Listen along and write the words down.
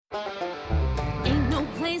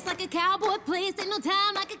cowboy place, ain't no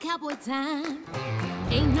time like a cowboy time.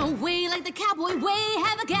 Ain't no way like the cowboy way,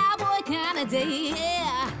 have a cowboy kind of day,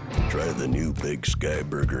 yeah. Try the new Big Sky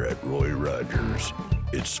Burger at Roy Rogers.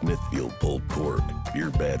 It's Smithfield pulled pork,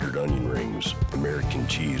 beer battered onion rings, American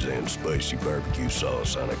cheese, and spicy barbecue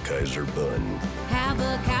sauce on a Kaiser bun. Have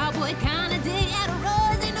a cowboy kind of day at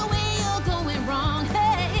Roy's, ain't no way you're going wrong,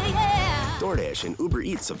 hey, yeah. DoorDash and Uber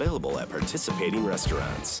Eats available at participating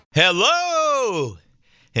restaurants. Hello,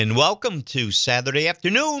 and welcome to Saturday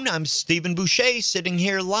afternoon. I'm Stephen Boucher sitting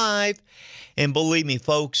here live. And believe me,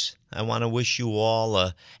 folks, I want to wish you all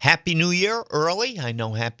a Happy New Year early. I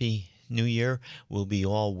know Happy New Year will be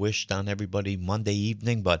all wished on everybody Monday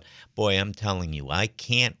evening, but boy, I'm telling you, I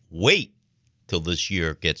can't wait till this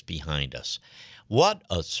year gets behind us. What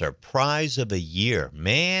a surprise of a year.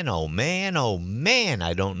 Man, oh man, oh man.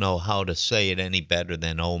 I don't know how to say it any better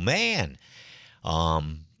than oh man.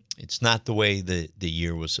 It's not the way the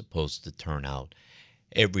year was supposed to turn out.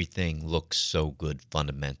 Everything looks so good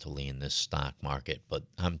fundamentally in this stock market, but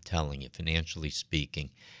I'm telling you, financially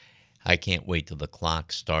speaking, I can't wait till the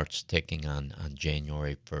clock starts ticking on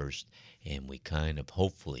January 1st, and we kind of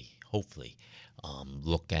hopefully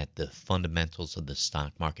look at the fundamentals of the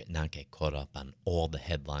stock market, not get caught up on all the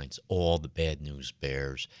headlines, all the bad news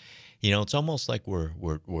bears. You know, it's almost like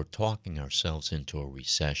we're talking ourselves into a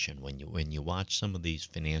recession when you watch some of these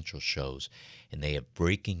financial shows and they have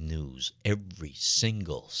breaking news every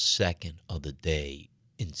single second of the day,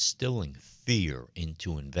 instilling fear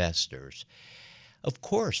into investors. Of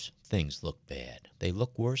course, things look bad. They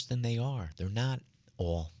look worse than they are. They're not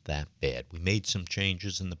all that bad. We made some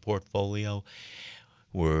changes in the portfolio.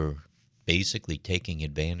 We're basically taking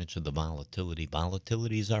advantage of the volatility.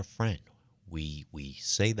 Volatility is our friend. We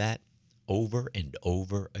say that over and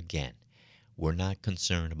over again. We're not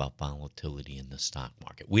concerned about volatility in the stock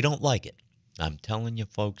market. We don't like it. I'm telling you,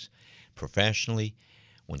 folks, professionally,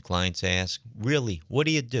 when clients ask, really, what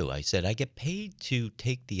do you do? I said, I get paid to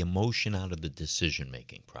take the emotion out of the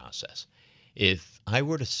decision-making process. If I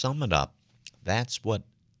were to sum it up, that's what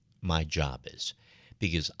my job is,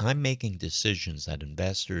 because I'm making decisions that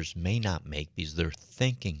investors may not make because they're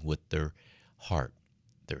thinking with their heart.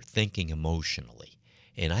 They're thinking emotionally.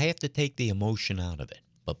 And I have to take the emotion out of it.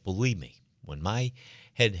 But believe me, when my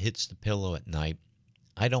head hits the pillow at night,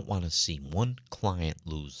 I don't want to see one client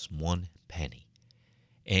lose one penny.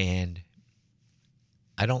 And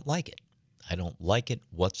I don't like it. I don't like it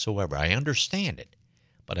whatsoever. I understand it,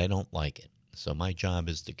 but I don't like it. So my job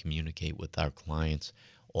is to communicate with our clients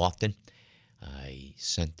often.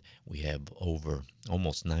 We have over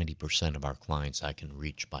almost 90% of our clients I can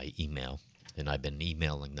reach by email, and I've been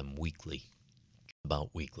emailing them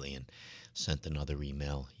about weekly, and sent another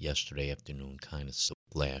email yesterday afternoon, kind of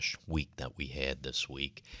slash week that we had this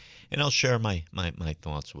week. And I'll share my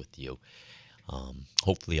thoughts with you.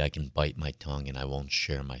 Hopefully I can bite my tongue and I won't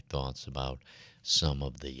share my thoughts about some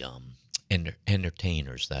of the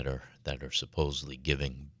entertainers that are supposedly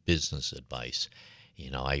giving business advice.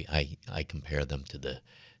 You know, I compare them to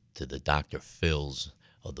the Dr. Phils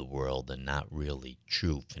of the world, and not really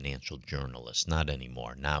true financial journalists. Not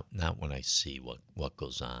anymore. Not when I see what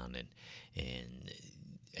goes on and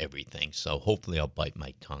everything. So hopefully I'll bite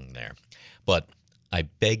my tongue there. But I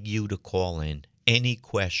beg you to call in any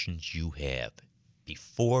questions you have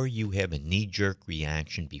before you have a knee-jerk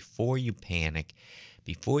reaction, before you panic,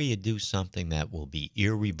 before you do something that will be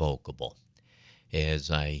irrevocable.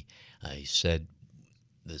 As I said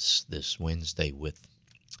this Wednesday with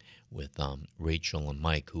Rachel and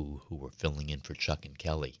Mike, who were filling in for Chuck and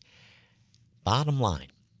Kelly. Bottom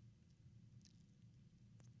line,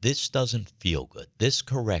 this doesn't feel good. This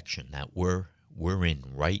correction that we're in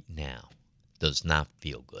right now does not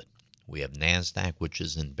feel good. We have NASDAQ, which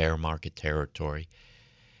is in bear market territory.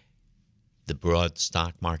 The broad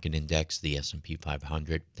stock market index, the S&P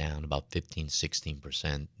 500, down about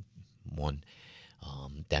 15-16%. One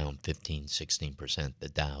down 15-16%. The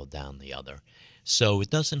Dow down the other. So it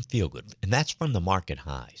doesn't feel good. And that's from the market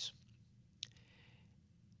highs.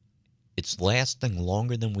 It's lasting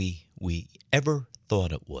longer than we ever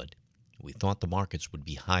thought it would. We thought the markets would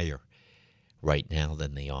be higher right now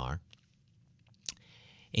than they are.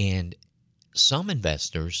 And some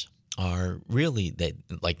investors are really,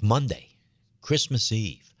 like Monday, Christmas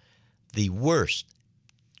Eve, the worst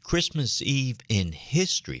Christmas Eve in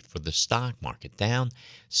history for the stock market, down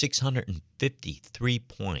 653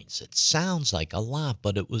 points. It sounds like a lot,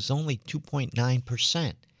 but it was only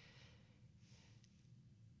 2.9%.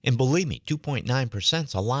 And believe me, 2.9%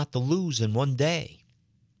 is a lot to lose in one day.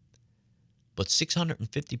 But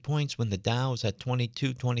 650 points when the Dow is at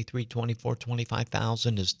 22, 23, 24,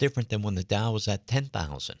 25,000 is different than when the Dow is at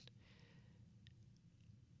 10,000.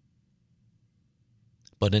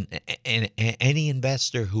 But any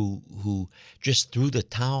investor who just threw the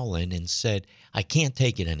towel in and said, I can't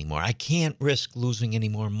take it anymore, I can't risk losing any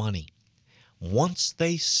more money, once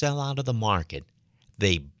they sell out of the market,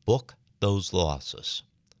 they book those losses.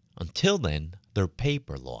 Until then, they're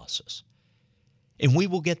paper losses. And we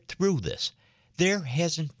will get through this. There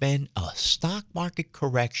hasn't been a stock market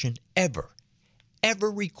correction ever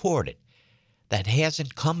recorded that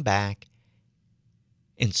hasn't come back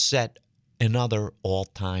and set another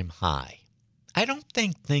all-time high. I don't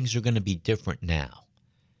think things are going to be different now.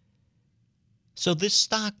 So this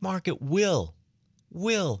stock market will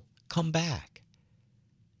come back.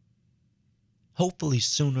 Hopefully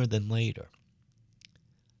sooner than later.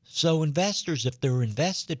 So investors, if they're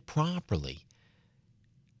invested properly,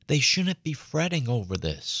 they shouldn't be fretting over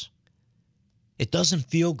this. It doesn't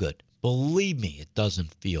feel good. Believe me, it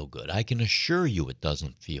doesn't feel good. I can assure you it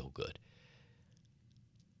doesn't feel good.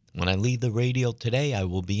 When I leave the radio today, I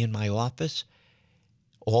will be in my office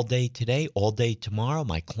all day today, all day tomorrow.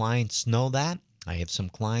 My clients know that. I have some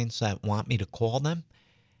clients that want me to call them.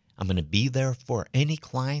 I'm going to be there for any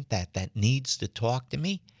client that needs to talk to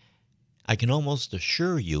me. I can almost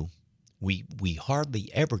assure you we hardly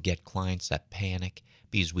ever get clients that panic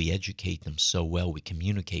because we educate them so well, we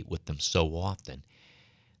communicate with them so often,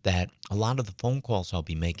 that a lot of the phone calls I'll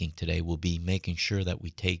be making today will be making sure that we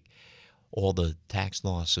take all the tax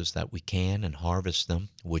losses that we can and harvest them,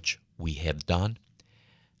 which we have done.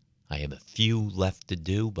 I have a few left to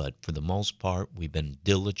do, but for the most part, we've been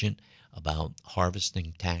diligent about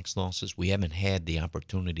harvesting tax losses. We haven't had the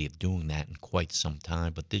opportunity of doing that in quite some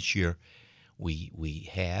time, but this year we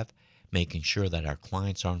have, making sure that our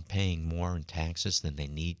clients aren't paying more in taxes than they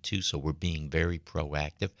need to, so we're being very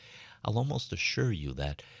proactive. I'll almost assure you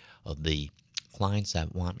that of the clients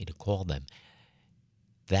that want me to call them,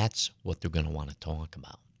 that's what they're going to want to talk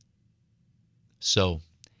about. So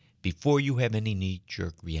before you have any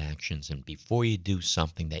knee-jerk reactions and before you do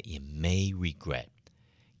something that you may regret,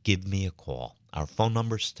 give me a call. Our phone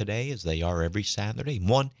numbers today, as they are every Saturday,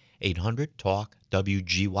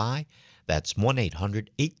 1-800-TALK-WGY. That's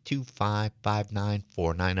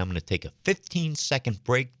 1-800-825-5949. I'm going to take a 15-second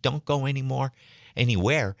break. Don't go anywhere,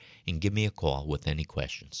 and give me a call with any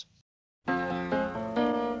questions.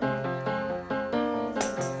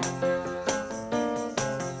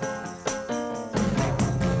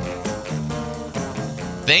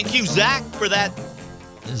 Thank you, Zach, for that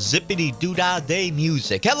zippity-doo-dah-day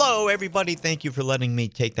music. Hello, everybody. Thank you for letting me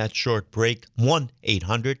take that short break.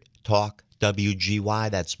 1-800-TALK-WGY.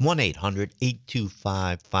 That's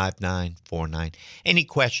 1-800-825-5949. Any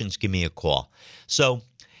questions, give me a call. So,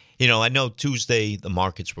 I know Tuesday the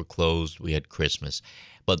markets were closed. We had Christmas.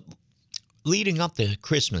 But leading up to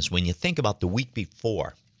Christmas, when you think about the week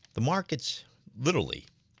before, the markets literally,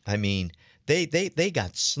 they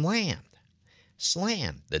got slammed.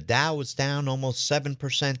 The Dow was down almost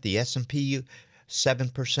 7%, the S&P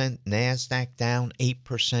 7%, NASDAQ down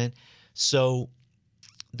 8%. So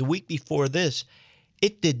the week before this,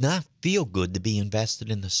 it did not feel good to be invested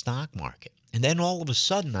in the stock market. And then all of a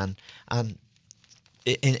sudden, and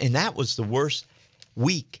that was the worst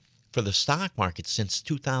week for the stock market since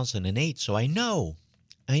 2008. So I know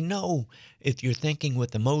if you're thinking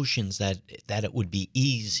with emotions that it would be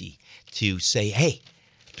easy to say, hey,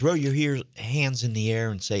 throw your hands in the air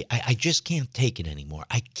and say, I just can't take it anymore.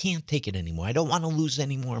 I can't take it anymore. I don't want to lose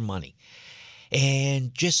any more money.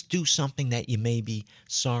 And just do something that you may be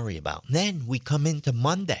sorry about. And then we come into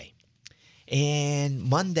Monday. And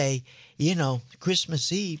Monday,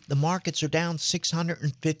 Christmas Eve, the markets are down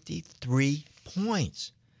 653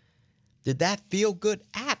 points. Did that feel good?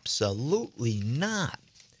 Absolutely not.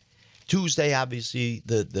 Tuesday, obviously,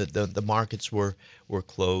 the markets were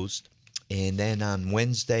closed. And then on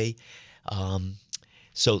Wednesday,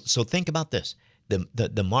 so think about this.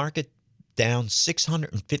 The market down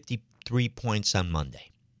 653 points on Monday.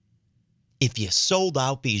 If you sold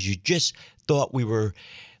out because you just thought we were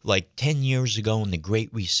like 10 years ago in the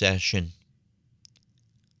Great Recession,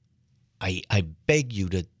 I beg you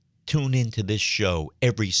to tune into this show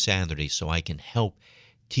every Saturday so I can help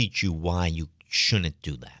teach you why you shouldn't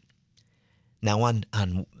do that. Now, on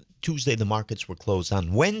Tuesday, the markets were closed.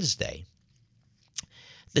 On Wednesday,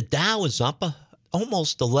 the Dow is up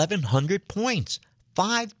almost 1,100 points,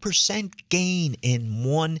 5% gain in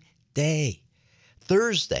one day.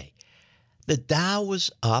 Thursday, the Dow was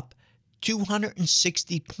up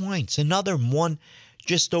 260 points, another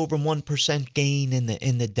just over 1% gain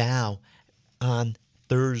in the Dow on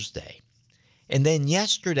Thursday. And then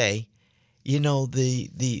yesterday,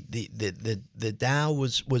 the Dow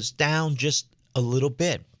was down just a little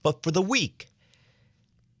bit. But for the week,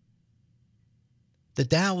 The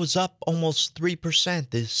Dow was up almost 3%.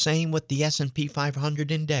 The same with the S&P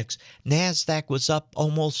 500 index. NASDAQ was up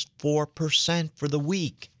almost 4% for the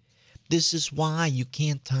week. This is why you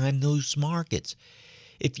can't time those markets.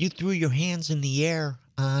 If you threw your hands in the air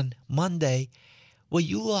on Monday, well,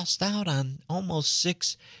 you lost out on almost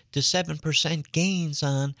 6 to 7% gains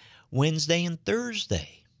on Wednesday and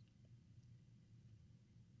Thursday.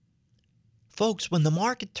 Folks, when the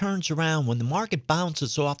market turns around, when the market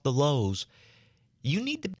bounces off the lows,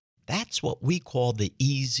 that's what we call the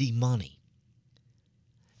easy money.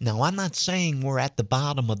 Now, I'm not saying we're at the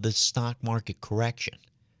bottom of this stock market correction,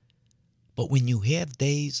 but when you have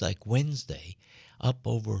days like Wednesday up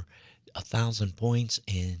over 1,000 points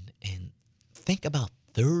and think about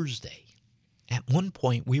Thursday, at one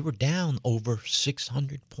point we were down over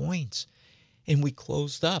 600 points and we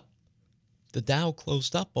closed up. The Dow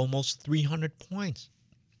closed up almost 300 points.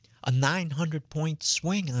 A 900-point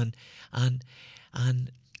swing on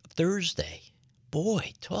Thursday.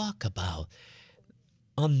 Boy, talk about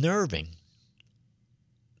unnerving.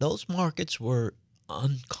 Those markets were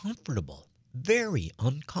uncomfortable, very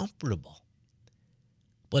uncomfortable.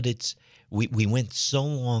 But we went so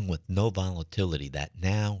long with no volatility that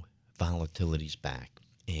now volatility's back.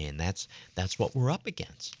 And that's what we're up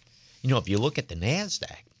against. You know, if you look at the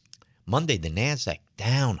NASDAQ, Monday the NASDAQ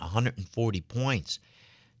down 140 points.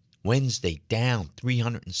 Wednesday down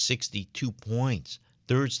 362 points.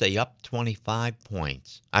 Thursday up 25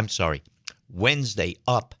 points. I'm sorry, Wednesday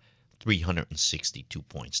up 362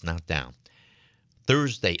 points, not down.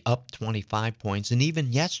 Thursday up 25 points. And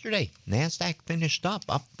even yesterday, NASDAQ finished up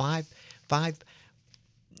 5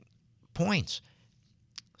 points.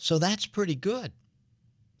 So that's pretty good.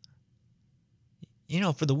 You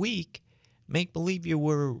know, for the week, make believe you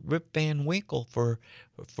were Rip Van Winkle for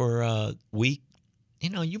a week. You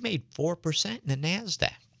know, you made 4% in the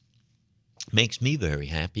NASDAQ. Makes me very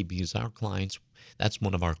happy because our clients, that's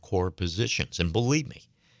one of our core positions. And believe me,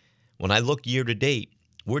 when I look year to date,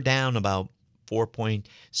 we're down about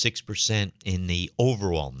 4.6% in the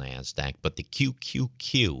overall NASDAQ, but the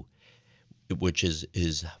QQQ, which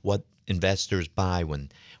is what investors buy when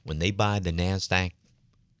they buy the NASDAQ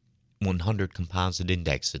 100 Composite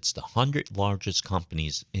Index, it's the 100 largest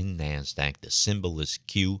companies in NASDAQ. The symbol is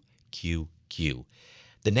QQQ.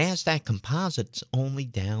 The NASDAQ Composite's only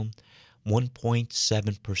down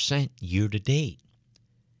 1.7% year to date.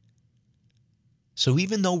 So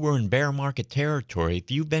even though we're in bear market territory,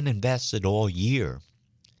 if you've been invested all year,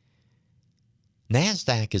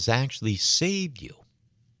 NASDAQ has actually saved you.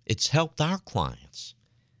 It's helped our clients.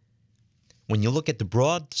 When you look at the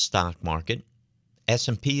broad stock market,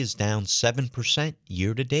 S&P is down 7%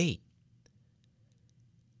 year to date.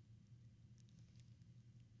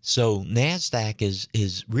 So NASDAQ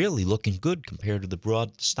is really looking good compared to the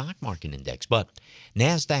broad stock market index. But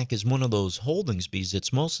NASDAQ is one of those holdings because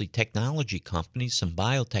it's mostly technology companies, some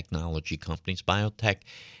biotechnology companies. Biotech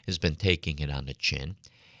has been taking it on the chin.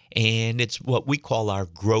 And it's what we call our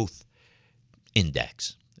growth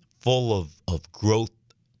index, full of growth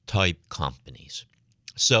type companies.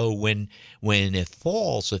 So when it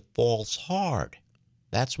falls hard.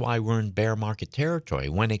 That's why we're in bear market territory.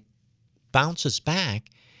 When it bounces back,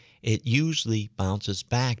 it usually bounces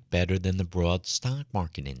back better than the broad stock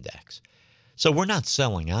market index. So we're not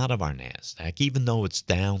selling out of our NASDAQ, even though it's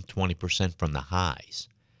down 20% from the highs.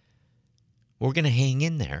 We're going to hang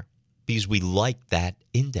in there because we like that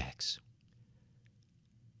index.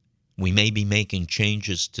 We may be making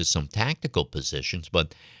changes to some tactical positions,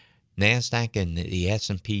 but NASDAQ and the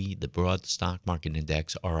S&P, the broad stock market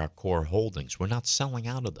index, are our core holdings. We're not selling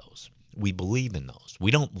out of those. We believe in those.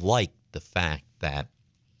 We don't like the fact that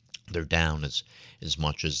they're down as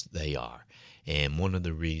much as they are. And one of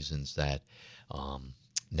the reasons that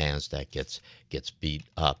NASDAQ gets beat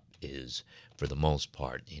up is, for the most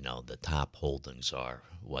part, you know, the top holdings are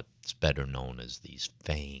what's better known as these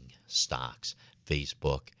FANG stocks: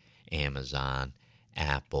 Facebook, Amazon,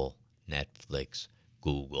 Apple, Netflix,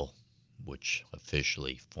 Google, which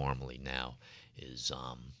officially, formally now is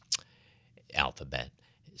Alphabet.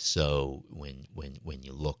 So when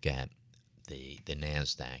you look at the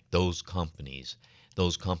NASDAQ, those companies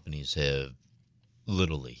have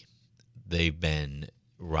literally, they've been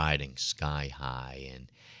riding sky high,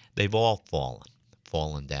 and they've all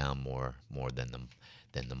fallen down more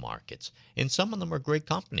than the markets. And some of them are great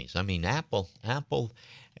companies. I mean, Apple,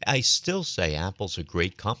 I still say Apple's a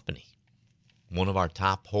great company. One of our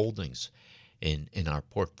top holdings in our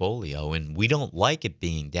portfolio, and we don't like it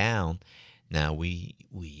being down. Now we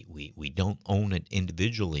don't own it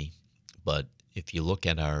individually, but if you look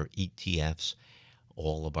at our ETFs,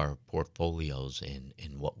 all of our portfolios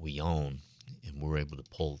and what we own, and we're able to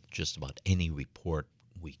pull just about any report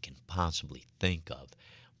we can possibly think of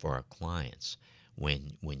for our clients.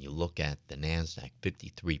 When you look at the NASDAQ,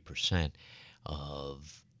 53%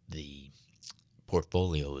 of the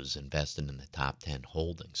portfolio is invested in the top 10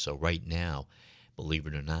 holdings. So right now, believe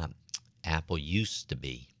it or not, Apple used to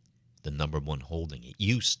be the number one holding. It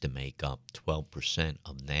used to make up 12%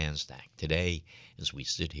 of NASDAQ. Today, as we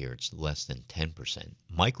sit here, it's less than 10%.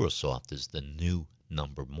 Microsoft is the new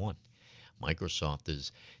number one. Microsoft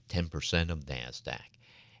is 10% of NASDAQ.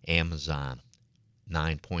 Amazon,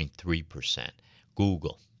 9.3%.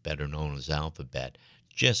 Google, better known as Alphabet,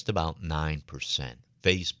 just about 9%.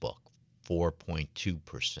 Facebook,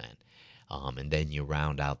 4.2%. And then you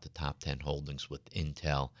round out the top 10 holdings with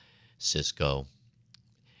Intel, Cisco,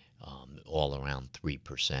 all around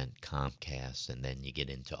 3%, Comcast, and then you get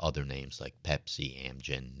into other names like Pepsi,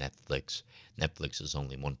 Amgen, Netflix. Netflix is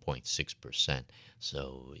only 1.6%.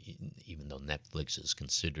 So even though Netflix is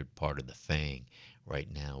considered part of the FANG, right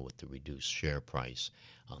now with the reduced share price,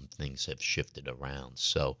 things have shifted around.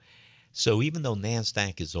 So even though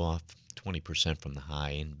NASDAQ is off 20% from the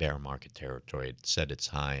high in bear market territory, it set its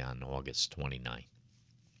high on August 29th.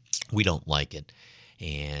 We don't like it.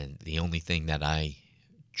 And the only thing that I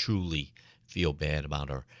truly feel bad about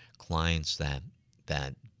are clients that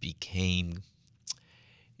became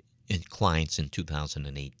clients in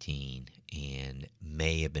 2018 and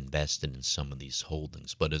may have invested in some of these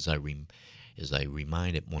holdings. But as I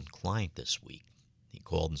reminded one client this week, he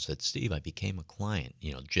called and said, Steve, I became a client,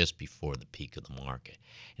 just before the peak of the market.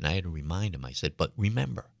 And I had to remind him, I said, but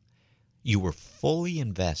remember, you were fully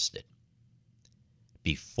invested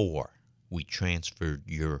before we transferred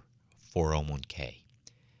your 401k.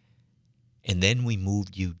 And then we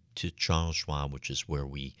moved you to Charles Schwab, which is where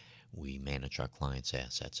we manage our clients'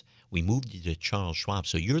 assets. We moved you to Charles Schwab.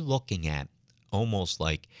 So you're looking at almost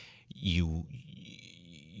like you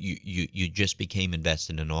just became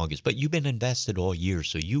invested in August, but you've been invested all year,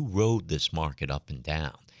 so you rode this market up and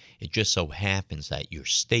down. It just so happens that your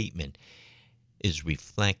statement is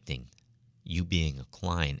reflecting you being a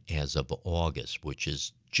client as of August, which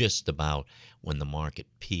is just about when the market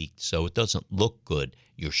peaked. So it doesn't look good.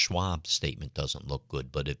 Your Schwab statement doesn't look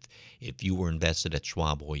good, but if you were invested at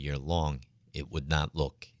Schwab all year long, it would not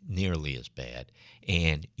look nearly as bad.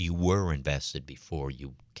 And you were invested before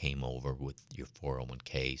you came over with your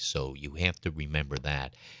 401k, so you have to remember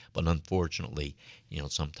that. But unfortunately,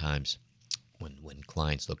 sometimes when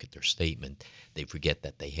clients look at their statement, they forget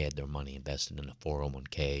that they had their money invested in a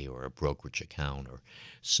 401k or a brokerage account or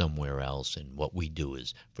somewhere else. And what we do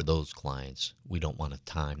is, for those clients, we don't want to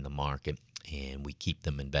time the market, and we keep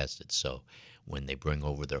them invested. So when they bring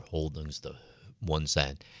over their holdings, the ones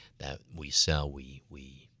that we sell, we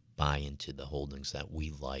buy into the holdings that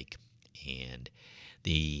we like. And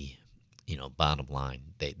the bottom line,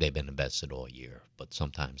 they've been invested all year, but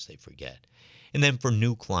sometimes they forget. And then for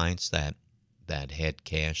new clients that had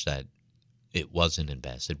cash that it wasn't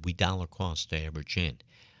invested, we dollar cost average in.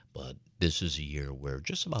 But this is a year where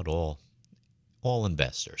just about all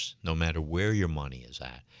investors, no matter where your money is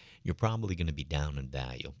at, you're probably going to be down in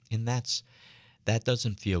value. And that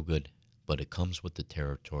doesn't feel good, but it comes with the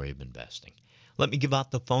territory of investing. Let me give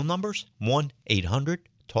out the phone numbers: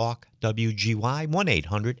 1-800-TALK-WGY,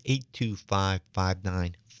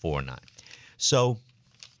 1-800-825-5949. So,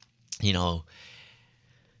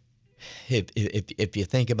 if you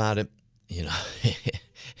think about it,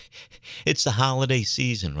 it's the holiday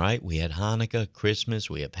season, right? We had Hanukkah, Christmas,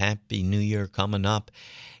 we have Happy New Year coming up.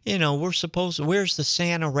 Where's the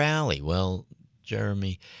Santa rally? Well,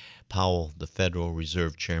 Jeremy Powell, the Federal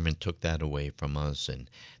Reserve Chairman, took that away from us. And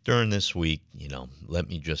during this week, let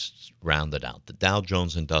me just round it out. The Dow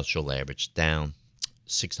Jones Industrial Average down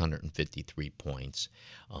 653 points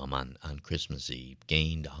on Christmas Eve,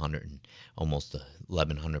 gained almost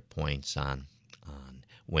 1,100 points on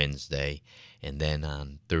Wednesday, and then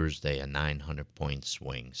on Thursday a 900-point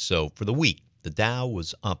swing. So for the week, the Dow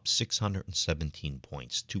was up 617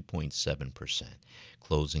 points, 2.7%,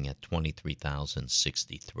 closing at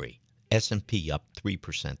 23,063. S&P up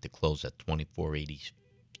 3% to close at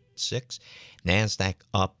 2486. NASDAQ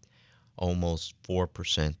up almost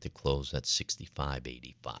 4% to close at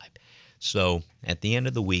 6585. So at the end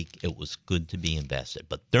of the week, it was good to be invested.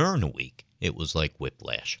 But during the week, it was like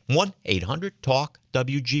whiplash.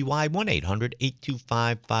 1-800-TALK-WGY,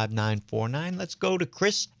 1-800-825-5949. Let's go to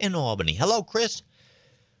Chris in Albany. Hello, Chris.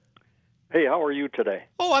 Hey, how are you today?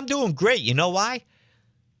 Oh, I'm doing great. You know why?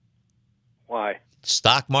 Why?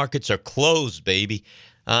 Stock markets are closed, baby.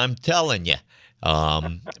 I'm telling you.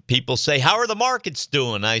 People say, how are the markets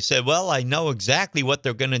doing? I said, well, I know exactly what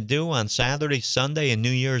they're going to do on Saturday, Sunday, and New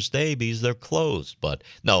Year's Day because they're closed. But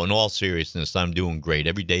no, in all seriousness, I'm doing great.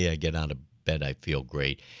 Every day I get out of bed, I feel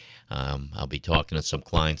great. I'll be talking to some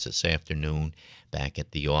clients this afternoon back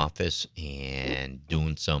at the office and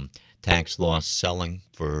doing some tax loss selling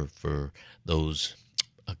for those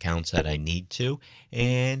accounts that I need to.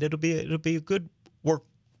 And it'll be a good work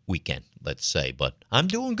weekend, let's say. But I'm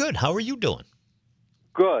doing good. How are you doing?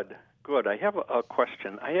 Good. I have a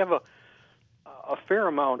question. I have a fair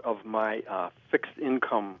amount of my fixed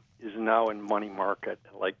income is now in money market,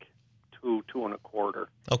 like 2.25.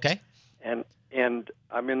 Okay. And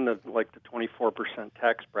I'm in the 24%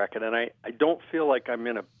 tax bracket, and I don't feel like I'm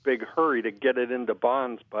in a big hurry to get it into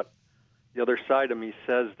bonds, but the other side of me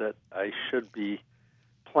says that I should be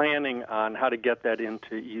planning on how to get that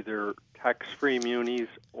into either tax-free munis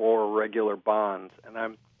or regular bonds. And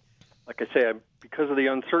I'm, like I say, because of the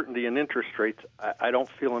uncertainty in interest rates, I don't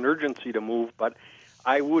feel an urgency to move, but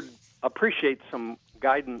I would appreciate some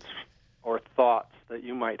guidance or thoughts that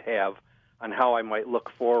you might have on how I might look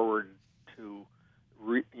forward to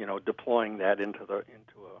deploying that into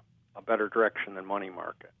a better direction than money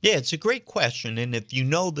market. Yeah, it's a great question. And if you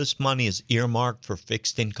know this money is earmarked for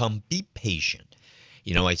fixed income, be patient.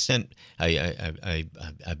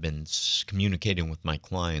 I've been communicating with my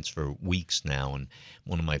clients for weeks now, and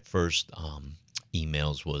one of my first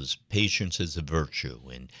emails was patience is a virtue.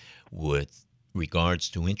 And with regards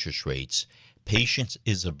to interest rates, patience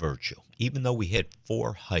is a virtue. Even though we had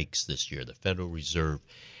 4 hikes this year, the Federal Reserve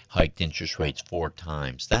hiked interest rates 4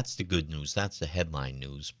 times. That's the good news. That's the headline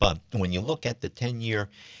news. But when you look at the 10-year,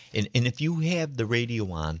 and if you have the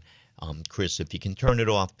radio on, Chris, if you can turn it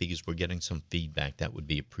off because we're getting some feedback, that would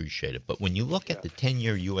be appreciated. But when you look at the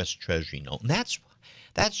 10-year U.S. Treasury note, and that's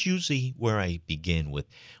usually where I begin with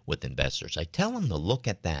investors. I tell them to look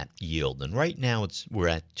at that yield, and right now we're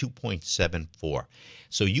at 2.74.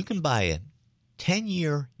 So you can buy a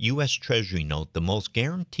 10-year U.S. Treasury note, the most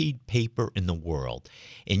guaranteed paper in the world,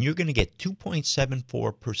 and you're going to get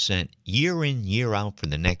 2.74% year in, year out for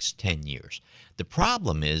the next 10 years. The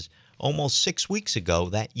problem is, almost 6 weeks ago,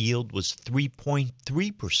 that yield was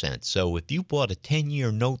 3.3%. So if you bought a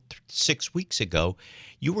 10-year note 6 weeks ago,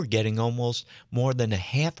 you were getting almost more than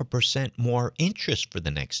 0.5% more interest for the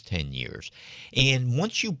next 10 years. And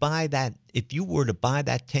once you buy that, if you were to buy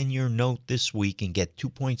that 10-year note this week and get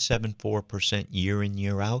 2.74% year in,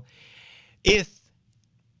 year out, if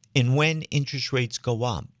and when interest rates go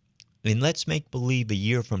up, and let's make believe a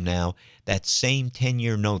year from now, that same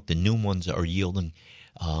 10-year note, the new ones are yielding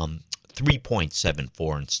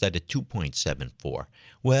 3.74 instead of 2.74.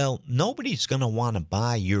 Well, nobody's going to want to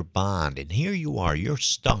buy your bond. And here you are, you're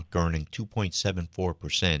stuck earning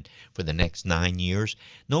 2.74% for the next 9 years.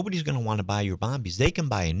 Nobody's going to want to buy your bond because they can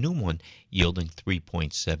buy a new one yielding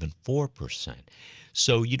 3.74%.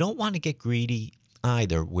 So you don't want to get greedy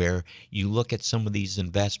either, where you look at some of these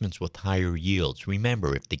investments with higher yields.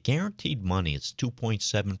 Remember, if the guaranteed money is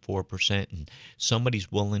 2.74% and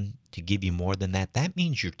somebody's willing to give you more than that, that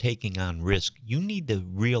means you're taking on risk. You need to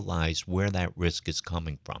realize where that risk is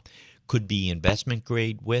coming from. Could be investment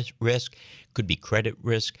grade risk, could be credit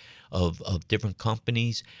risk of different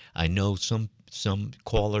companies. I know some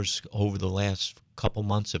callers over the last couple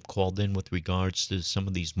months have called in with regards to some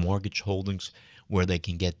of these mortgage holdings where they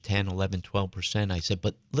can get 10, 11, 12%. I said,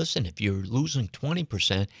 but listen, if you're losing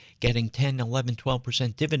 20%, getting 10, 11,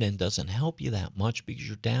 12% dividend doesn't help you that much because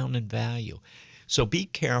you're down in value. So be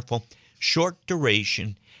careful, short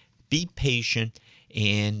duration, be patient,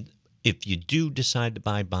 and if you do decide to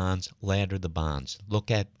buy bonds, ladder the bonds.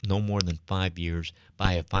 Look at no more than 5 years.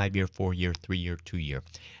 Buy a 5-year, 4-year, 3-year, 2-year.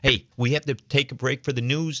 Hey, we have to take a break for the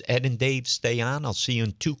news. Ed and Dave, stay on. I'll see you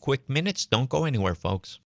in 2 quick minutes. Don't go anywhere,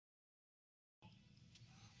 folks.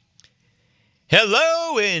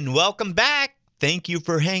 Hello and welcome back. Thank you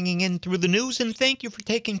for hanging in through the news, and thank you for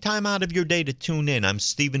taking time out of your day to tune in. I'm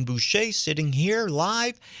Stephen Boucher, sitting here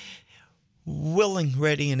live, willing,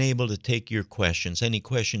 ready, and able to take your questions. Any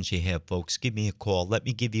questions you have, folks, give me a call. Let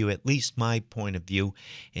me give you at least my point of view,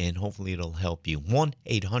 and hopefully it'll help you.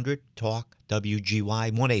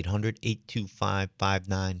 1-800-TALK-WGY,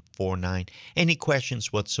 1-800-825-5949. Any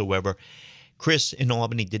questions whatsoever. Chris in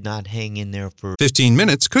Albany did not hang in there for 15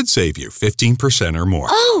 minutes could save you 15% or more.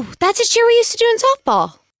 Oh, that's a cheer we used to do in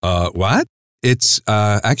softball. What? It's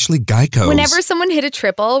actually Geico's. Whenever someone hit a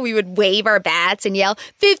triple, we would wave our bats and yell,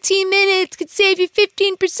 15 minutes could save you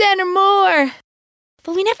 15% or more.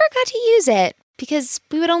 But we never got to use it because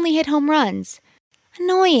we would only hit home runs.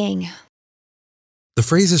 Annoying. The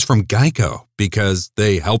phrase is from Geico because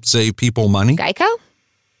they help save people money. Geico?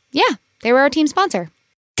 Yeah. They were our team sponsor.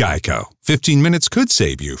 Geico. 15 minutes could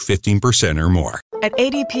save you 15% or more. At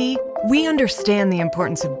ADP, we understand the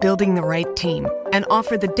importance of building the right team and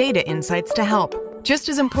offer the data insights to help. Just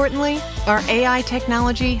as importantly, our AI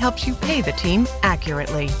technology helps you pay the team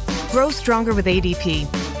accurately. Grow stronger with ADP.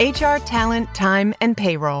 HR, talent, time, and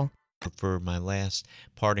payroll. For my last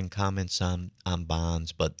parting comments on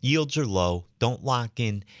bonds, but yields are low. Don't lock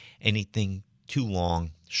in anything too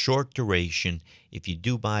long. Short duration. If you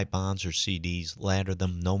do buy bonds or CDs, ladder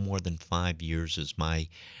them no more than 5 years is my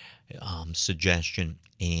suggestion.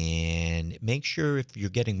 And make sure if you're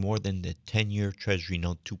getting more than the 10-year Treasury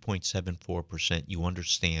note, 2.74%, you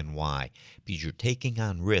understand why. Because you're taking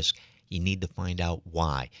on risk. You need to find out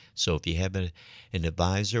why. So if you have an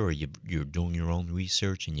advisor or you're doing your own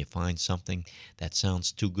research and you find something that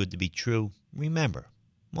sounds too good to be true, remember,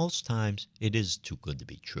 most times it is too good to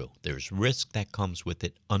be true. There's risk that comes with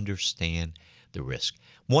it. Understand the risk.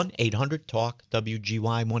 1-800-TALK,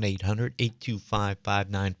 WGY,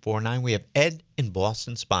 1-800-825-5949. We have Ed in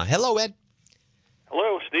Boston Spa. Hello, Ed.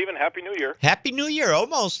 Hello, Stephen. Happy New Year. Happy New Year.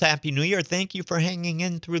 Almost Happy New Year. Thank you for hanging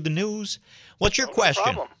in through the news. What's your question?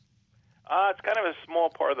 No problem. It's kind of a small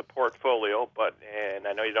part of the portfolio, and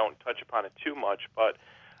I know you don't touch upon it too much, but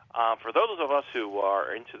for those of us who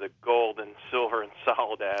are into the gold and silver and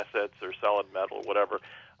solid assets or solid metal, whatever,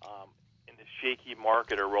 in the shaky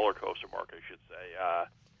market or roller coaster market, I should say,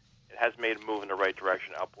 it has made a move in the right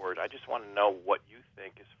direction upward. I just want to know what you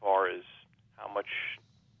think as far as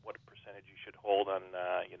what percentage you should hold on,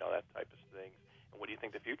 that type of thing, and what do you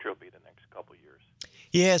think the future will be the next couple of years?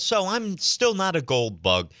 Yeah, so I'm still not a gold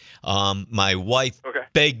bug. My wife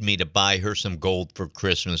begged me to buy her some gold for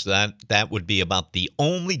Christmas. That would be about the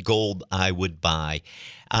only gold I would buy.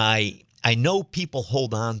 I know people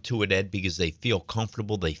hold on to it, Ed, because they feel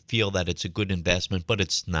comfortable. They feel that it's a good investment, but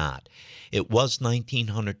it's not. It was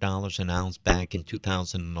 $1,900 an ounce back in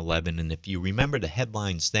 2011, and if you remember the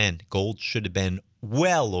headlines then, gold should have been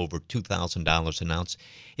well over $2,000 an ounce.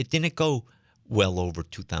 It didn't go well over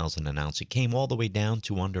 $2,000 an ounce. It came all the way down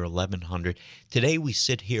to under $1,100. Today we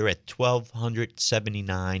sit here at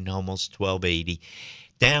 $1,279, almost $1,280,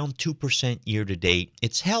 down 2% year to date.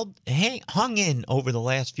 It's hung in over the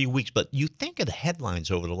last few weeks, but you think of the headlines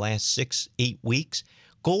over the last 6-8 weeks,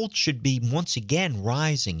 gold should be once again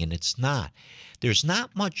rising, and it's not. There's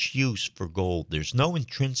not much use for gold. There's no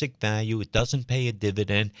intrinsic value. It doesn't pay a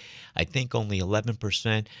dividend. I think only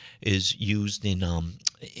 11% is used in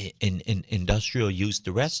industrial use.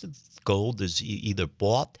 The rest of gold is either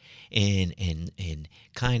bought and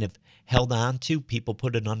kind of held on to. People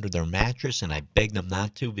put it under their mattress, and I beg them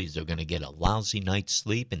not to because they're going to get a lousy night's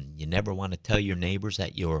sleep, and you never want to tell your neighbors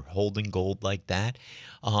that you're holding gold like that.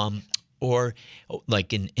 Or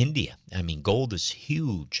like in India, I mean, gold is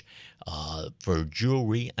huge for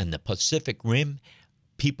jewelry. And the Pacific Rim,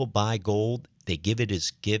 people buy gold. They give it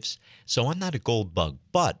as gifts. So I'm not a gold bug.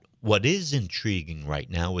 But what is intriguing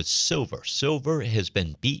right now is silver. Silver has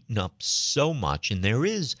been beaten up so much, and there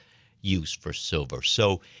is use for silver.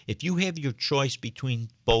 So if you have your choice between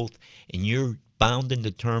both and you're bound and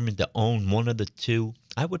determined to own one of the two,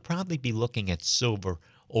 I would probably be looking at silver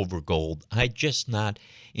over gold. I'm just not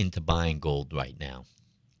into buying gold right now.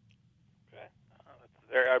 Okay.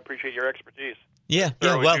 I appreciate your expertise. Yeah,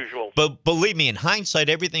 well, but believe me, in hindsight,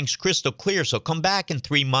 everything's crystal clear. So come back in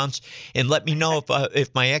 3 months and let me know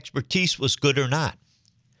if my expertise was good or not.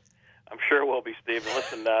 I'm sure it will be, Steve. And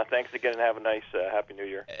listen, thanks again, and have a nice Happy New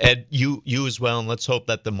Year. Ed, you as well, and let's hope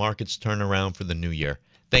that the markets turn around for the new year.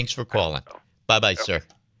 Thanks for calling. Bye-bye, sir.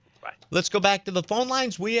 Bye. Let's go back to the phone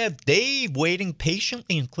lines. We have Dave waiting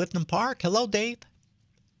patiently in Clifton Park. Hello, Dave.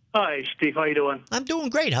 Hi, Steve. How you doing? I'm doing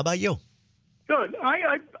great. How about you? Good.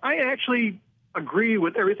 I actually agree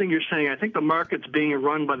with everything you're saying. I think the market's being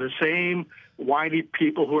run by the same whiny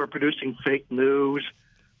people who are producing fake news.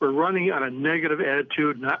 We're running on a negative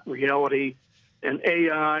attitude, not reality, and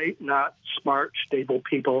AI, not smart, stable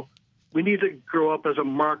people. We need to grow up as a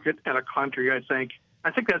market and a country, I think.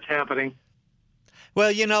 I think that's happening.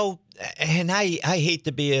 Well, you know, and I hate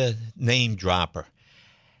to be a name dropper.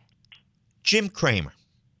 Jim Cramer.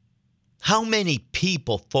 How many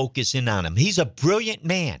people focus in on him? He's a brilliant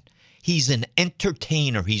man. He's an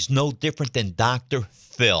entertainer. He's no different than Dr.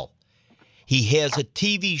 Phil. He has a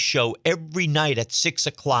TV show every night at 6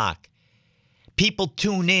 o'clock. People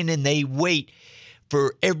tune in and they wait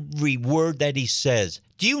for every word that he says.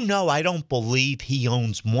 Do you know I don't believe he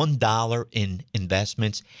owns $1 in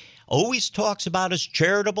investments? Always talks about his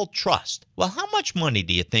charitable trust. Well, how much money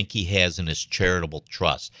do you think he has in his charitable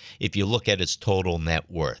trust if you look at his total net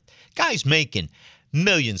worth? Guy's making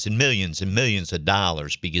millions and millions and millions of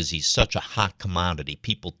dollars because he's such a hot commodity.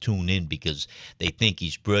 People tune in because they think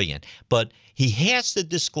he's brilliant. But he has to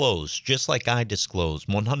disclose, just like I disclose,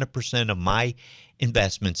 100% of my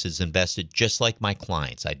investments is invested just like my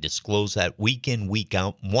clients. I disclose that week in, week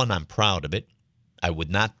out. One, I'm proud of it. I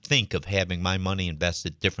would not think of having my money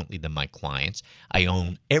invested differently than my clients. I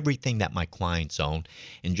own everything that my clients own.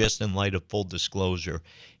 And just in light of full disclosure,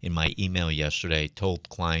 in my email yesterday, I told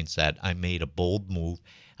clients that I made a bold move.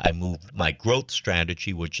 I moved my growth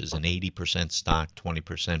strategy, which is an 80% stock,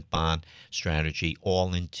 20% bond strategy,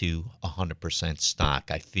 all into 100%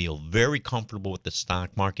 stock. I feel very comfortable with the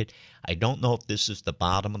stock market. I don't know if this is the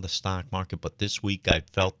bottom of the stock market, but this week I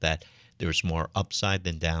felt that there's more upside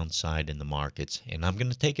than downside in the markets, and I'm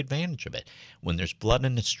going to take advantage of it. When there's blood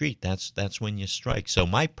in the street, that's when you strike. So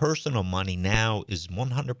my personal money now is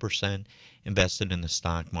 100% invested in the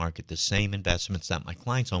stock market, the same investments that my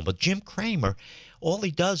clients own. But Jim Cramer, all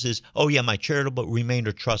he does is, oh yeah, my charitable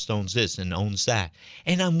remainder trust owns this and owns that.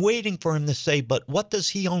 And I'm waiting for him to say, but what does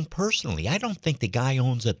he own personally? I don't think the guy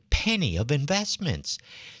owns a penny of investments.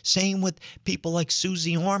 Same with people like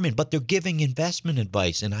Susie Orman, but they're giving investment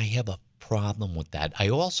advice, and I have a problem with that. I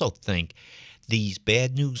also think these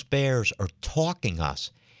bad news bears are talking us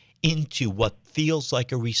into what feels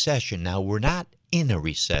like a recession. Now, we're not in a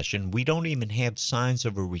recession. We don't even have signs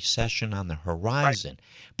of a recession on the horizon.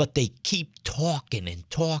 Right. But they keep talking and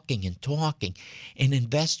talking and talking, and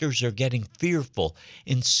investors are getting fearful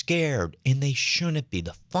and scared, and they shouldn't be.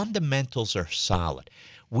 The fundamentals are solid.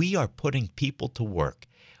 We are putting people to work.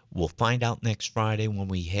 We'll find out next Friday when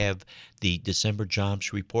we have the December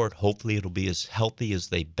jobs report. Hopefully it'll be as healthy as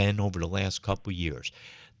they've been over the last couple of years.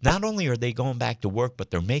 Not only are they going back to work,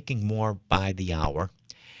 but they're making more by the hour.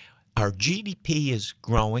 Our GDP is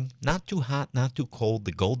growing, not too hot, not too cold,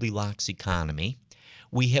 the Goldilocks economy.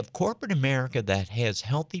 We have corporate America that has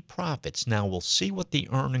healthy profits. Now we'll see what the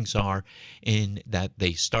earnings are in that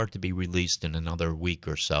they start to be released in another week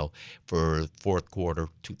or so for fourth quarter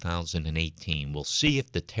 2018. We'll see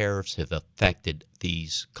if the tariffs have affected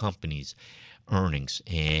these companies' earnings,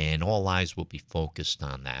 and all eyes will be focused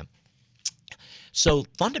on that. So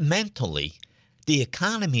fundamentally, the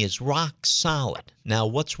economy is rock solid. Now,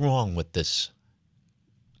 what's wrong with this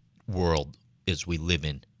world as we live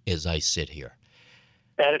in, as I sit here?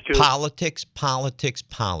 Attitude. Politics, politics,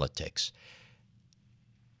 politics.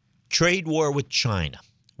 Trade war with China.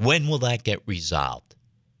 When will that get resolved?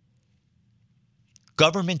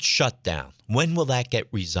 Government shutdown. When will that get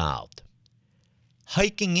resolved?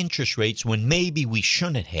 Hiking interest rates when maybe we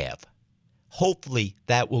shouldn't have. Hopefully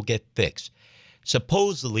that will get fixed.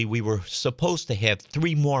 Supposedly we were supposed to have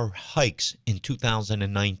 3 more hikes in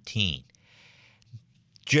 2019.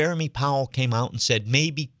 Jeremy Powell came out and said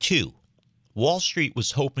maybe 2. Wall Street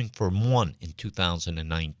was hoping for 1 in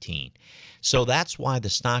 2019. So that's why the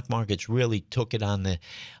stock markets really took it on the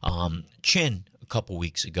chin a couple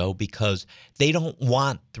weeks ago, because they don't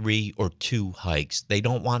want 3 or 2 hikes. They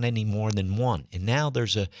don't want any more than 1. And now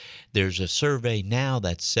there's a survey now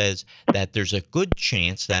that says that there's a good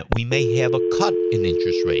chance that we may have a cut in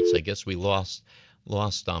interest rates. I guess we lost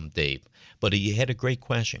Dave. But you had a great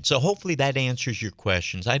question. So hopefully that answers your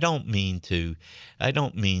questions. I don't mean to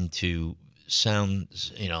sound,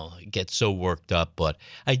 get so worked up, but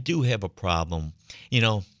I do have a problem.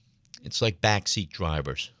 It's like backseat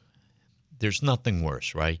drivers. There's nothing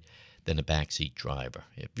worse, right, than a backseat driver.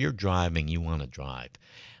 If you're driving, you want to drive.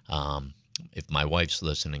 If my wife's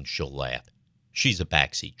listening, she'll laugh. She's a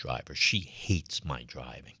backseat driver. She hates my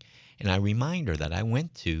driving. And I remind her that I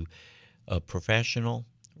went to a professional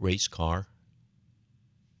race car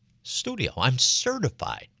studio. I'm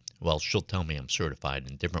certified. Well, she'll tell me I'm certified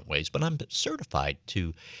in different ways, but I'm certified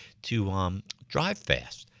to drive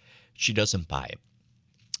fast. She doesn't buy it.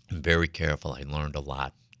 I'm very careful. I learned a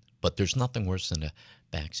lot. But there's nothing worse than a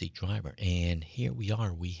backseat driver. And here we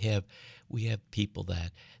are. We have people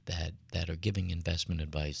that are giving investment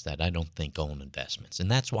advice that I don't think own investments.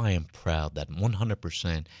 And that's why I'm proud that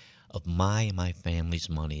 100% of my family's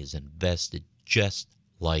money is invested just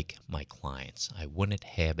like my clients. I wouldn't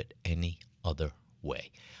have it any other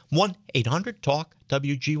way.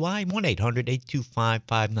 1-800-TALK-WGY,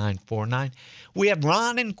 1-800-825-5949. We have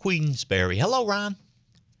Ron in Queensbury. Hello, Ron.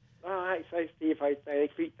 Hi, Steve.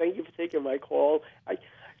 Thank you for taking my call. I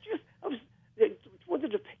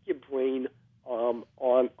wanted to pick your brain on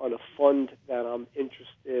a fund that I'm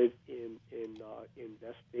interested in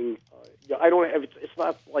investing. I don't have. It's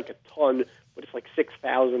not like a ton, but it's like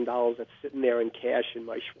 $6,000 that's sitting there in cash in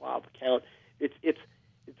my Schwab account. It's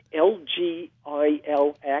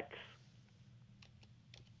LGILX.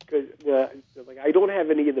 Because the with. Like, I don't have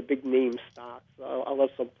any of the big name stocks. I'll have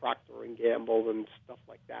some Procter and Gamble and stuff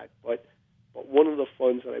like that. But one of the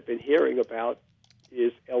funds that I've been hearing about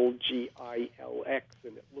is LGILX,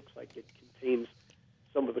 and it looks like it contains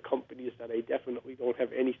some of the companies that I definitely don't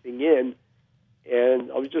have anything in.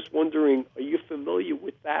 And I was just wondering, are you familiar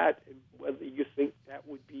with that, and whether you think that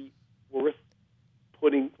would be worth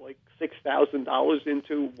putting like $6,000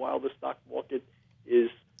 into while the stock market is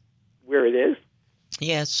where it is?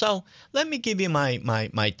 Yeah, so let me give you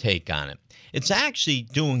my take on it. It's actually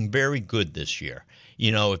doing very good this year.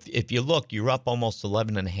 You know, if you look, you're up almost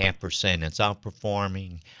 11.5%. It's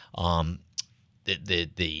outperforming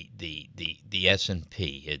the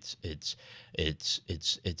S&P.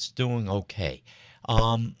 It's doing okay.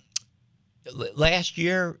 Last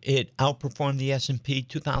year, it outperformed the S&P.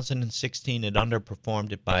 2016, it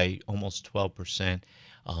underperformed it by almost 12%.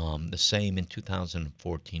 The same in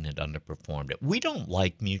 2014, it underperformed it. We don't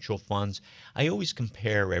like mutual funds. I always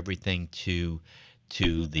compare everything to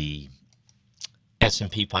the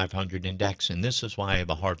S&P 500 index, and this is why I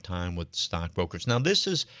have a hard time with stockbrokers. Now, this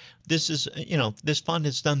is this fund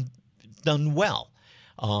has done well.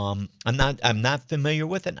 I'm not familiar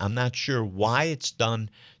with it. I'm not sure why it's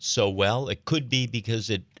done so well. It could be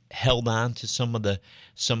because it held on to some of the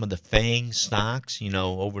FANG stocks,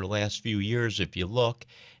 over the last few years. If you look,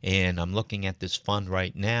 and I'm looking at this fund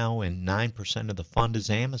right now, and 9% of the fund is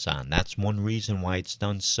Amazon. That's one reason why it's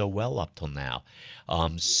done so well up till now.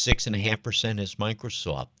 6.5% is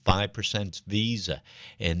Microsoft, 5% is Visa,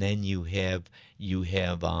 and then you have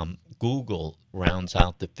Google rounds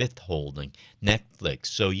out the fifth holding, Netflix.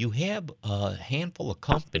 So you have a handful of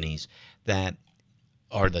companies that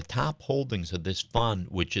are the top holdings of this fund,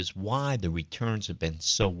 which is why the returns have been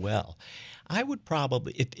so well. I would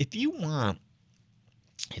probably, if you want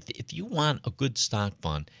a good stock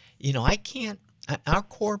fund, our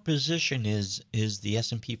core position is the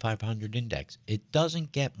S&P 500 index. It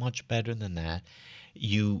doesn't get much better than that.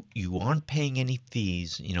 You aren't paying any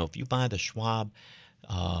fees. If you buy the Schwab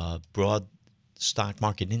broad stock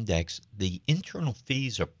market index, the internal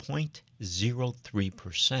fees are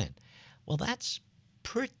 0.03%. Well, that's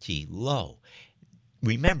pretty low.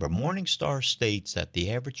 Remember, Morningstar states that the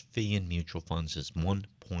average fee in mutual funds is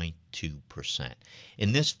 1.2%.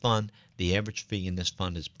 In this fund, the average fee in this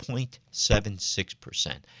fund is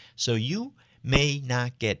 0.76%. So you may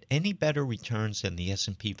not get any better returns than the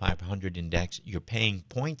S&P 500 index. You're paying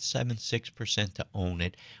 0.76% to own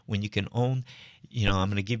it, when you can own, I'm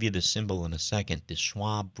going to give you the symbol in a second, the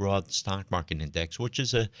Schwab Broad Stock Market Index, which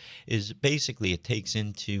is basically, it takes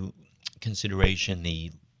into consideration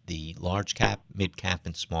the large cap, mid cap,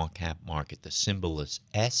 and small cap market. The symbol is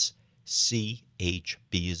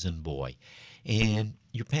SCHB as in boy. And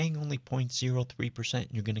you're paying only 0.03%,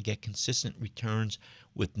 and you're going to get consistent returns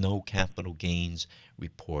with no capital gains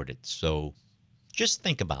reported. So just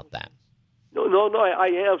think about that. No, I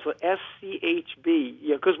have SCHB.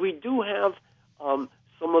 Yeah, because we do have some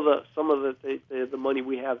of the money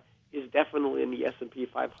we have is definitely in the S&P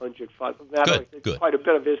 500 fund. Good. Quite a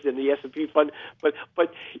bit of it is in the S&P fund, but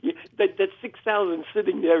that 6,000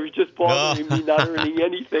 sitting there is just bothering me, not earning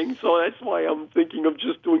anything. So that's why I'm thinking of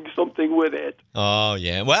just doing something with it. Oh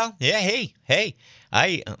yeah, well, yeah. Hey,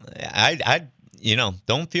 I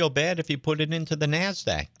don't feel bad if you put it into the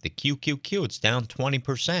Nasdaq, the QQQ. It's down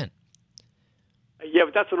 20%. Yeah,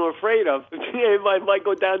 but that's what I'm afraid of. It might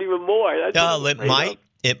go down even more.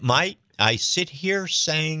 It might. I sit here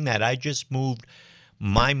saying that I just moved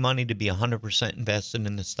my money to be 100% invested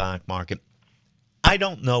in the stock market. I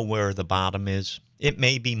don't know where the bottom is. It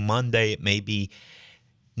may be Monday. It may be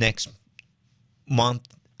next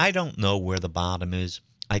month. I don't know where the bottom is.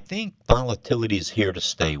 I think volatility is here to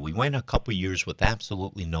stay. We went a couple years with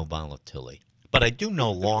absolutely no volatility. But I do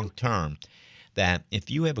know long term that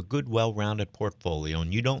if you have a good, well-rounded portfolio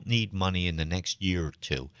and you don't need money in the next year or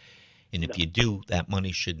two, and if you do, that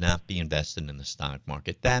money should not be invested in the stock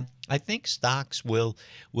market. That I think stocks will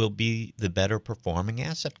be the better performing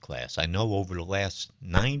asset class. I know over the last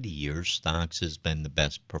 90 years, stocks has been the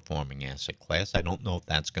best performing asset class. I don't know if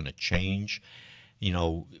that's going to change.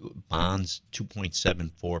 Bonds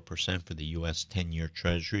 2.74% for the U.S. 10-year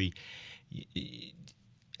Treasury.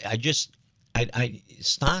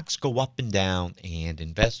 Stocks go up and down, and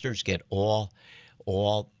investors get all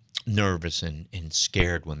nervous and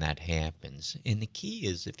scared when that happens. And the key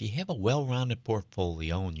is, if you have a well-rounded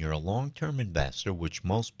portfolio and you're a long-term investor, which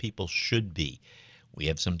most people should be, we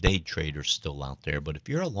have some day traders still out there, but if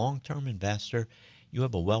you're a long-term investor, you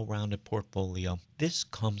have a well-rounded portfolio, this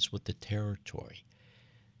comes with the territory.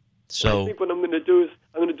 So I think what I'm going to do is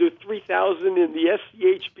I'm going to do 3,000 in the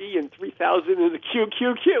SCHB and 3,000 in the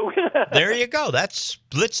QQQ. There you go. That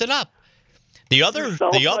splits it up. The other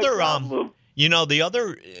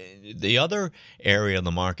area of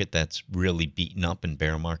the market that's really beaten up in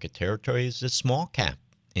bear market territory is the small cap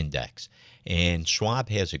index. And Schwab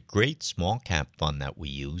has a great small cap fund that we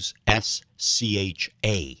use,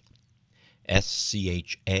 SCHA.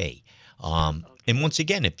 And once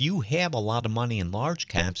again, if you have a lot of money in large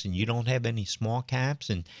caps and you don't have any small caps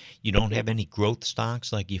and you don't have any growth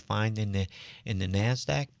stocks like you find in the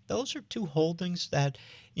NASDAQ, those are two holdings that,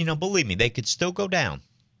 believe me, they could still go down,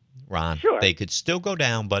 Ron. Sure. They could still go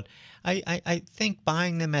down, but I think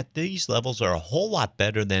buying them at these levels are a whole lot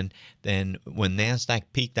better than when NASDAQ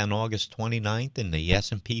peaked on August 29th and the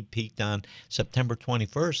S&P peaked on September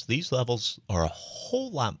 21st. These levels are a whole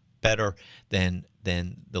lot better than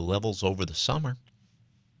the levels over the summer.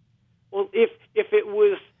 Well, if it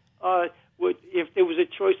was if there was a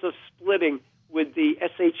choice of splitting with the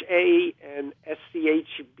SHA and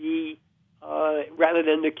SCHB rather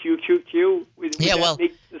than the QQQ, would that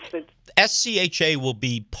make the sense? SCHA will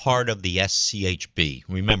be part of the SCHB.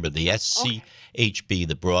 Remember, the SCHB,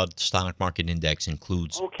 the Broad Stock Market Index,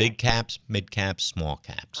 includes big caps, mid caps, small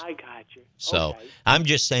caps. I got you. So I'm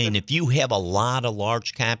just saying, if you have a lot of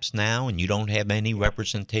large caps now and you don't have any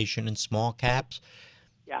representation in small caps,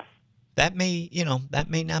 that may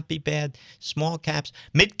not be bad. Small caps,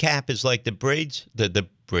 mid cap is like the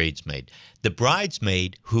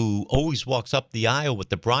bridesmaid who always walks up the aisle with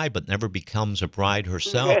the bride but never becomes a bride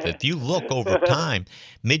herself. If you look over time,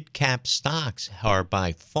 mid cap stocks are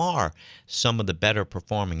by far some of the better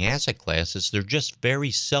performing asset classes. They're just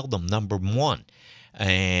very seldom number one.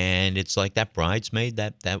 And it's like that bridesmaid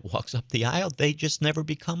that walks up the aisle. They just never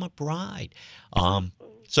become a bride.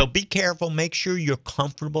 So be careful. Make sure you're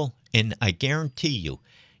comfortable. And I guarantee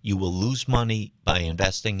you will lose money by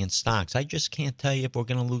investing in stocks. I just can't tell you if we're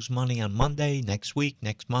going to lose money on Monday, next week,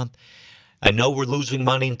 next month. I know we're losing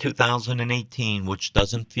money in 2018, which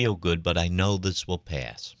doesn't feel good, but I know this will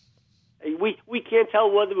pass. We can't tell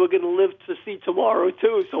whether we're going to live to see tomorrow,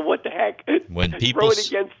 too, so what the heck? When people throw it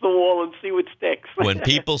against the wall and see what sticks. When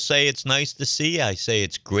people say it's nice to see, I say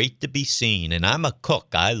it's great to be seen. And I'm a cook.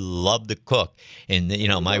 I love to cook. And,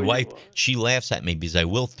 my wife, she laughs at me because I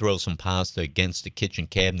will throw some pasta against the kitchen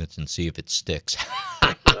cabinets and see if it sticks.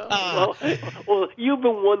 Well, you've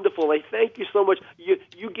been wonderful. I thank you so much. You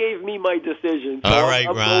gave me my decision. So all right,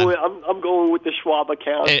 Ron. I'm going with the Schwab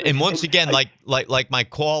account. And once again, like my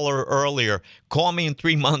caller earlier, call me in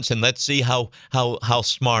 3 months and let's see how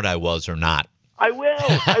smart I was or not. I will.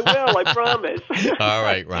 I promise. All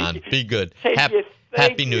right, Ron. Be good.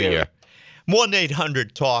 Happy New Year.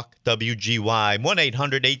 1-800-TALK-WGY.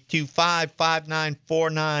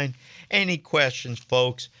 1-800-825-5949. Any questions,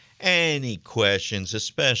 folks? Any questions,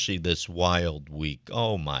 especially this wild week.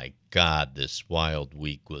 Oh, my God, this wild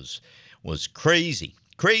week was crazy.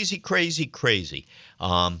 Crazy.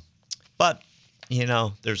 But,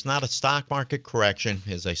 there's not a stock market correction,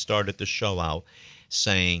 as I started the show out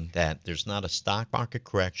saying that there's not a stock market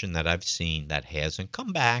correction that I've seen that hasn't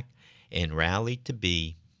come back and rallied to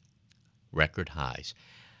be record highs.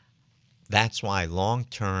 That's why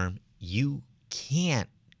long-term, you can't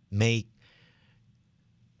make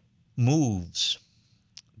moves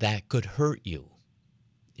that could hurt you.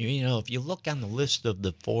 If you look on the list of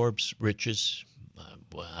the Forbes riches,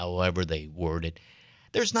 however they word it,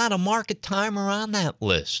 there's not a market timer on that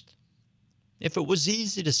list. If it was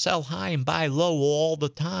easy to sell high and buy low all the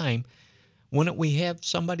time, wouldn't we have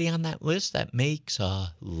somebody on that list that makes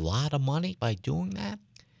a lot of money by doing that?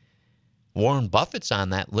 Warren Buffett's on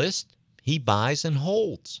that list. He buys and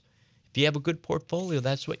holds. If you have a good portfolio,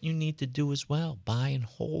 that's what you need to do as well. Buy and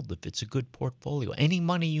hold if it's a good portfolio. Any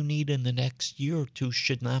money you need in the next year or two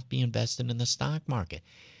should not be invested in the stock market.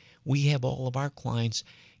 We have all of our clients'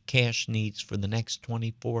 cash needs for the next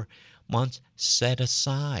 24 months set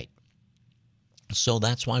aside. So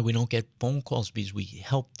that's why we don't get phone calls, because we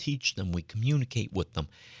help teach them, we communicate with them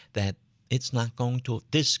that it's not going to,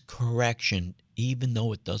 this correction, even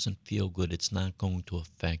though it doesn't feel good, it's not going to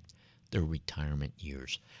affect their retirement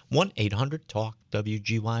years.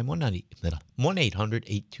 1-800-TALK-WGY,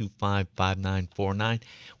 1-800-825-5949.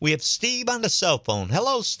 We have Steve on the cell phone.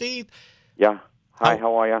 Hello, Steve. Yeah. Hi,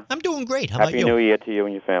 how are you? I'm doing great. How about you? Happy New Year to you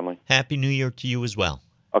and your family. Happy New Year to you as well.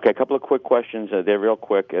 Okay, a couple of quick questions. They're real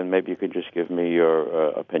quick, and maybe you could just give me your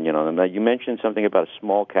opinion on them. Now, you mentioned something about a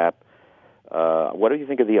small cap. What do you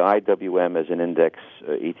think of the IWM as an index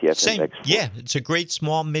ETF index? Yeah, it's a great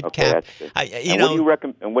small mid cap.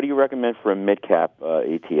 What do you recommend for a mid cap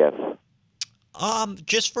ETF?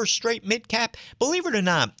 Just for straight mid cap. Believe it or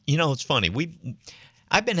not, it's funny.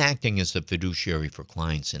 I've been acting as a fiduciary for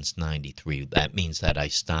clients since 93. That means that I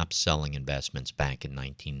stopped selling investments back in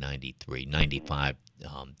 1993, 95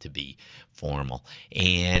 to be formal.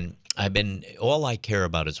 And all I care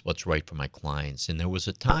about is what's right for my clients. And there was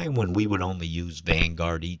a time when we would only use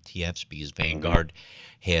Vanguard ETFs because Vanguard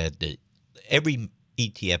had every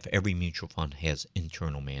ETF, every mutual fund has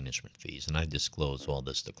internal management fees. And I disclose all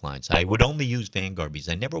this to clients. I would only use Vanguard because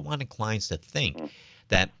I never wanted clients to think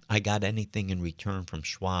that I got anything in return from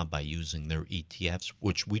Schwab by using their ETFs,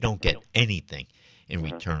 which we don't get anything in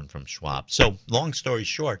return from Schwab. So long story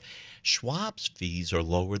short, Schwab's fees are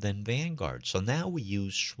lower than Vanguard. So now we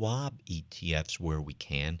use Schwab ETFs where we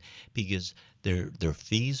can because their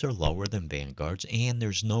fees are lower than Vanguard's, and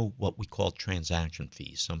there's no what we call transaction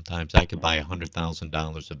fees. Sometimes I could buy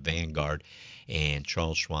 $100,000 of Vanguard, and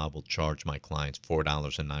Charles Schwab will charge my clients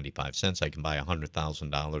 $4.95. I can buy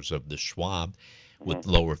 $100,000 of the Schwab with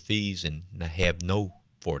lower fees and have no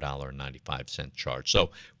 $4.95 charge.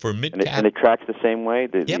 So for mid-cap... And it tracks the same way?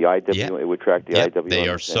 The IWM, it would track the IWM? They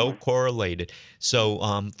are so correlated.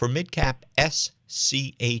 So for mid-cap,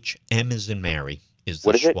 SCHM as in Mary is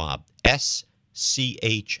the Schwab.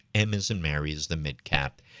 SCHM as in Mary is the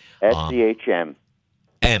mid-cap. SCHM.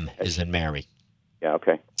 M as in Mary. Yeah,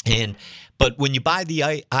 okay. But when you buy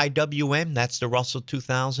the IWM, that's the Russell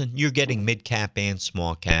 2000, you're getting mid-cap and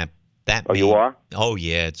small-cap. You are? Oh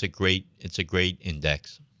yeah, it's a great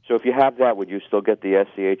index. So if you have that, would you still get the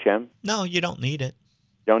SCHM? No, you don't need it.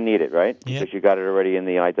 You don't need it, right? Yeah. Because you got it already in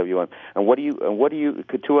the IWM. And what do you?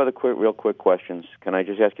 Two other real quick questions. Can I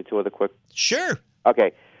just ask you two other quick? Sure.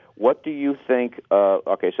 Okay. What do you think?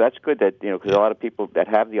 Okay, so that's good that because a lot of people that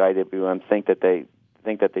have the IWM think that they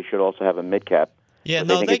should also have a mid cap. Yeah,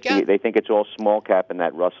 they think it's all small cap in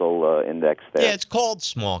that Russell index there. Yeah, it's called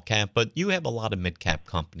small cap, but you have a lot of mid cap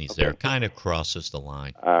companies there. It kind of crosses the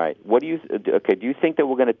line. All right. Do you think that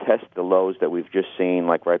we're going to test the lows that we've just seen,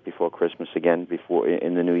 like right before Christmas again, before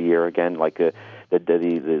in the new year again, like the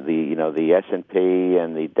S&P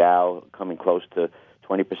and the Dow coming close to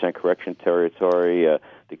 20% correction territory,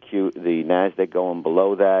 the Nasdaq going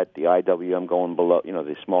below that, the IWM going below,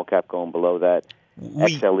 the small cap going below that.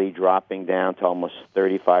 XLE dropping down to almost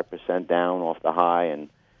 35% down off the high, and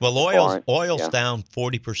oil's down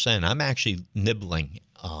 40%. I'm actually nibbling.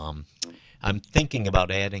 I'm thinking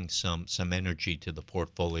about adding some energy to the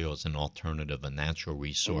portfolio as an alternative, a natural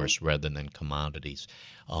resource rather than commodities.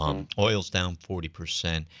 Oil's down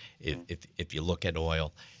 40%. If you look at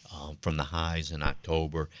oil from the highs in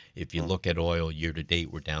October, if you look at oil year to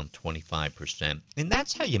date, we're down 25%, and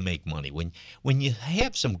that's how you make money when you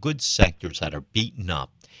have some good sectors that are beaten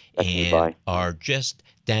up and are just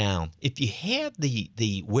down. If you have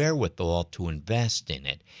the wherewithal to invest in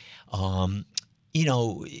it,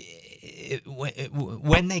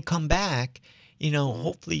 when they come back,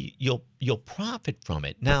 hopefully you'll profit from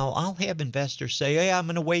it. Now, I'll have investors say, "Hey, I'm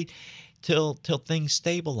going to wait till things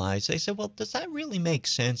stabilize." They say, "Well, does that really make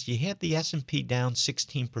sense? You have the S&P down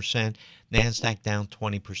 16%, Nasdaq down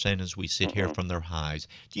 20% as we sit here from their highs.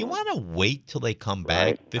 Do you want to wait till they come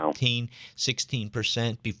back 15,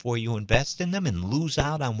 16% before you invest in them and lose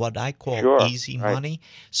out on what I call easy money?"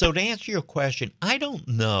 So to answer your question, I don't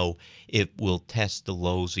know if we'll test the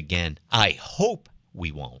lows again. I hope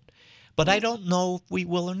we won't. But I don't know if we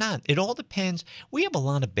will or not. It all depends. We have a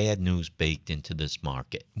lot of bad news baked into this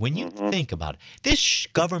market. When you think about it, this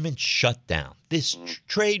government shutdown, this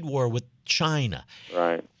trade war with China,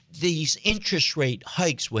 these interest rate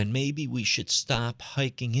hikes when maybe we should stop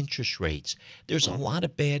hiking interest rates. There's a lot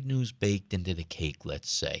of bad news baked into the cake,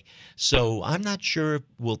 let's say. So I'm not sure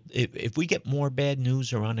if we get more bad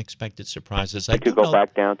news or unexpected surprises. I could go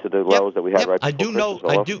back down to the lows that we had right before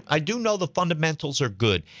Christmas. I do know the fundamentals are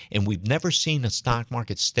good, and we've never seen a stock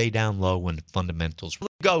market stay down low when the fundamentals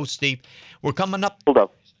go, Steve. We're coming up.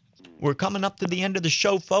 We're coming up to the end of the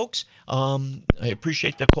show, folks. I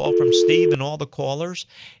appreciate the call from Steve and all the callers.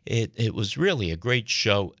 It was really a great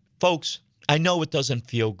show. Folks, I know it doesn't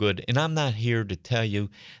feel good, and I'm not here to tell you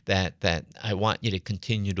that I want you to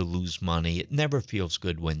continue to lose money. It never feels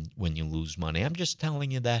good when you lose money. I'm just telling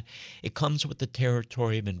you that it comes with the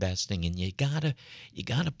territory of investing, and you gotta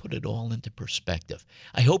put it all into perspective.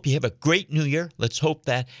 I hope you have a great New Year. Let's hope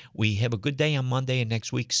that we have a good day on Monday and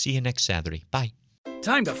next week. See you next Saturday. Bye.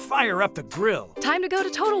 Time to fire up the grill. Time to go to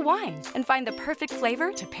Total Wine and find the perfect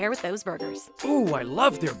flavor to pair with those burgers. Ooh, I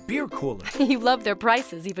love their beer cooler. You love their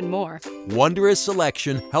prices even more. Wondrous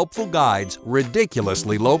selection, helpful guides,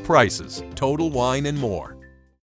 ridiculously low prices. Total Wine and more.